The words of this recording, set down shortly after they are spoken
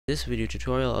This video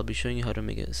tutorial I'll be showing you how to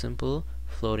make a simple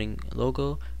floating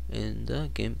logo in the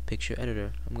GIMP picture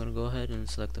editor. I'm going to go ahead and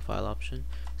select the file option,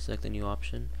 select the new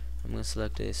option. I'm going to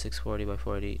select a 640 by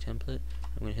 480 template.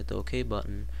 I'm going to hit the OK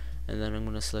button, and then I'm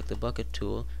going to select the bucket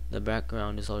tool. The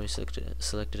background is already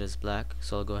selected as black,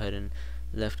 so I'll go ahead and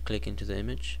left click into the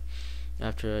image.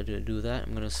 After I do that,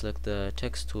 I'm going to select the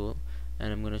text tool,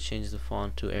 and I'm going to change the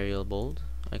font to Arial Bold.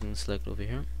 I can select over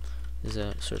here. There's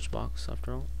a search box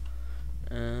after all,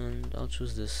 and I'll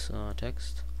choose this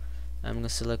text. I'm going to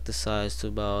select the size to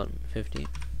about 50,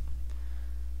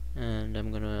 and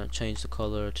I'm going to change the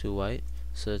color to white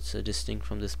so it's distinct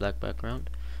from this black background.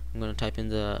 I'm going to type in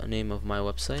the name of my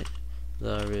website,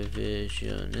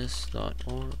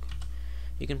 therevisionist.org.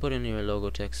 You can put in your logo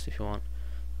text if you want.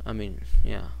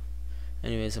 Yeah.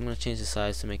 Anyways, I'm going to change the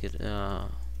size to make it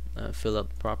fill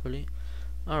up properly.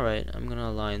 Alright, I'm going to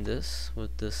align this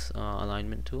with this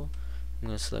alignment tool. I'm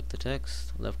going to select the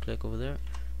text, left click over there,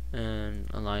 and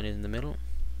align it in the middle.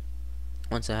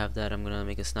 Once I have that, I'm going to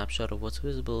make a snapshot of what's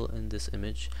visible in this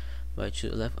image by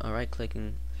right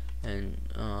clicking and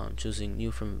choosing new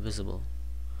from visible.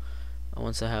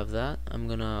 Once I have that, I'm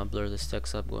going to blur this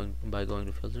text up by going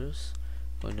to filters,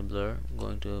 going to blur,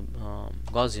 going to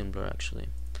Gaussian blur actually.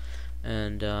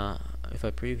 And if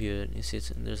I preview it, you see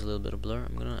there's a little bit of blur.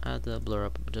 I'm going to add the blur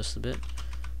up just a bit.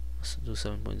 Let's do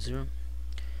 7.0.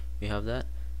 We have that.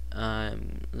 The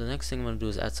next thing I'm going to do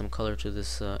is add some color to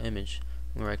this image.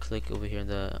 I'm going to right click over here in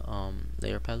the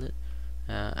layer palette,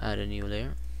 add a new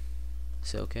layer,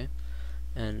 say OK,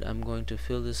 and I'm going to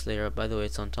fill this layer up. By the way,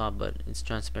 it's on top, but it's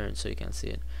transparent so you can't see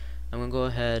it. I'm going to go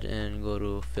ahead and go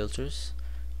to filters.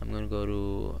 I'm going to go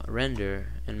to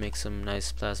render and make some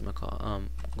nice plasma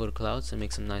go to clouds and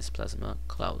make some nice plasma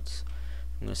clouds.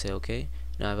 I'm going to say OK.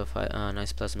 Now I have a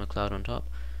nice plasma cloud on top.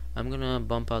 I'm going to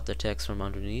bump out the text from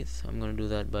underneath. I'm going to do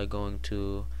that by going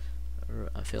to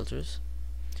filters.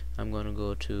 I'm going to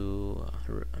go to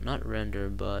not render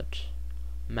but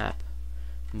map,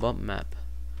 bump map,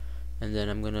 and then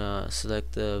I'm going to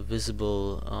select the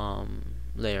visible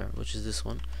layer, which is this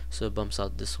one, so it bumps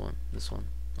out this one.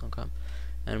 Okay.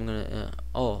 And I'm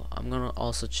gonna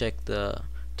also check the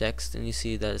text, and you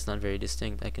see that it's not very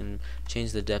distinct. I can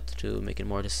change the depth to make it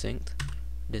more distinct.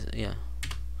 Yeah,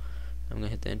 I'm gonna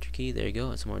hit the enter key. There you go,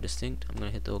 it's more distinct. I'm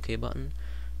gonna hit the OK button.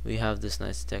 We have this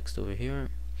nice text over here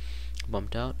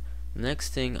bumped out. The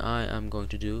next thing I am going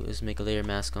to do is make a layer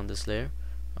mask on this layer.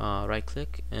 Right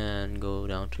click and go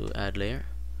down to add layer,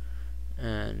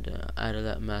 and add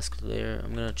a mask layer.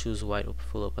 I'm gonna choose white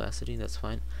full opacity, that's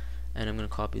fine. And I'm going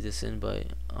to copy this in by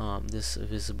this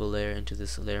visible layer into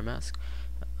this layer mask.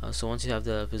 So once you have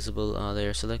the visible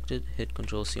layer selected, hit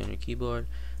Ctrl C on your keyboard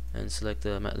and select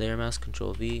the layer mask,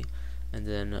 Ctrl V, and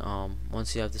then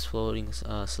once you have this floating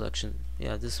selection,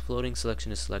 this floating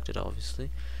selection is selected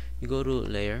obviously, you go to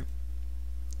layer.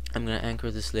 I'm going to anchor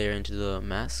this layer into the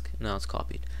mask. Now it's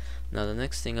copied. Now the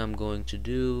next thing I'm going to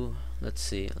do,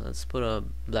 let's put a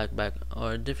black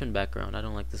or a different background. I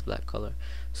don't like this black color,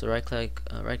 so right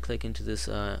click into this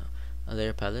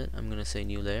layer palette. I'm gonna say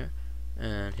new layer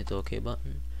and hit the OK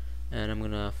button, and I'm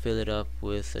gonna fill it up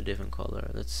with a different color.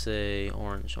 Let's say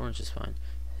orange. Orange is fine.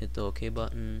 Hit the OK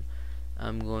button.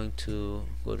 I'm going to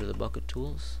go to the bucket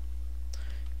tools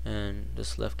and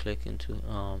just left click into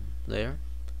layer,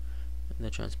 the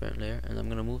transparent layer, and I'm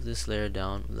going to move this layer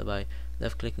down by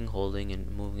left clicking, holding,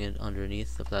 and moving it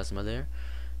underneath the plasma layer.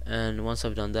 And once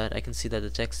I've done that, I can see that the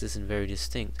text isn't very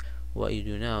distinct. What you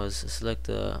do now is select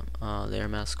the layer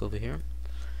mask over here,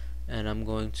 and I'm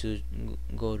going to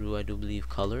go to, I do believe,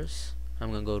 colors.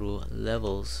 I'm going to go to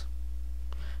levels,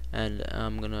 and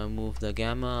I'm going to move the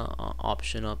gamma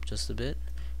option up just a bit,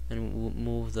 and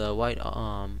move the white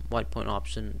point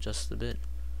option just a bit,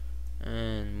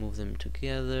 and move them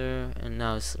together, and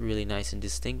now it's really nice and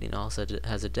distinct. And also it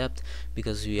has a depth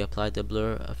because we applied the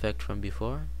blur effect from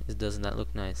before. Doesn't that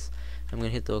look nice? I'm going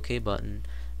to hit the OK button,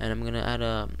 and I'm going to add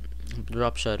a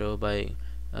drop shadow by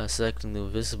selecting the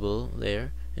visible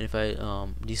layer, and if I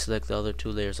deselect the other two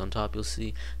layers on top, you'll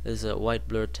see there's a white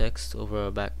blurred text over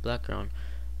a background.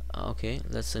 Okay,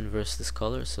 let's inverse this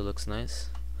color so it looks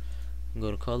nice. Go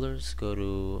to colors, go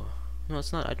to, no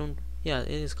it's not, yeah, it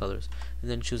is colors, and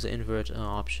then choose the invert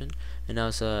option, and now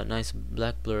it's a nice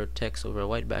black blurred text over a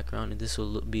white background, and this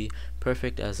will be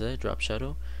perfect as a drop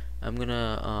shadow. I'm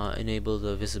gonna enable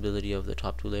the visibility of the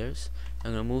top two layers.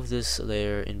 I'm gonna move this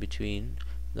layer in between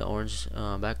the orange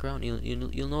background.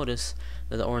 You'll notice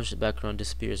that the orange background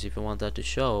disappears. If you want that to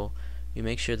show, you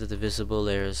make sure that the visible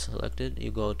layer is selected.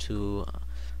 You go to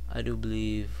I do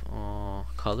believe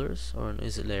colors, or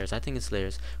is it layers? I think it's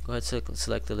layers. Go ahead,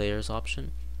 select the layers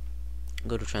option,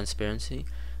 go to transparency,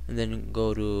 and then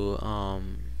go to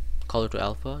color to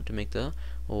alpha to make the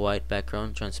white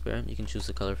background transparent. You can choose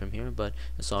the color from here, but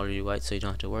it's already white, so you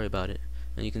don't have to worry about it.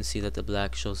 And you can see that the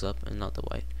black shows up and not the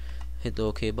white. Hit the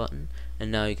OK button,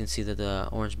 and now you can see that the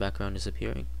orange background is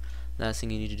appearing. Last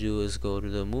thing you need to do is go to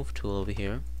the move tool over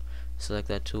here, select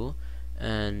that tool,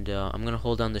 and I'm going to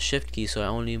hold down the shift key so I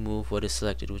only move what is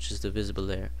selected, which is the visible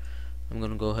layer. I'm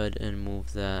going to go ahead and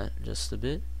move that just a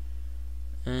bit,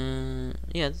 and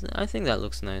yeah, I think that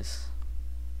looks nice.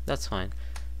 That's fine.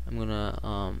 I'm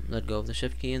gonna let go of the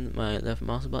shift key and my left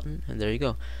mouse button, and there you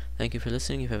go. Thank you for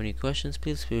listening. If you have any questions,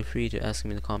 please feel free to ask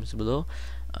me in the comments below.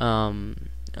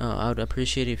 I would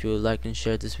appreciate it if you liked and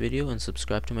shared this video and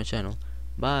subscribe to my channel.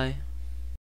 Bye.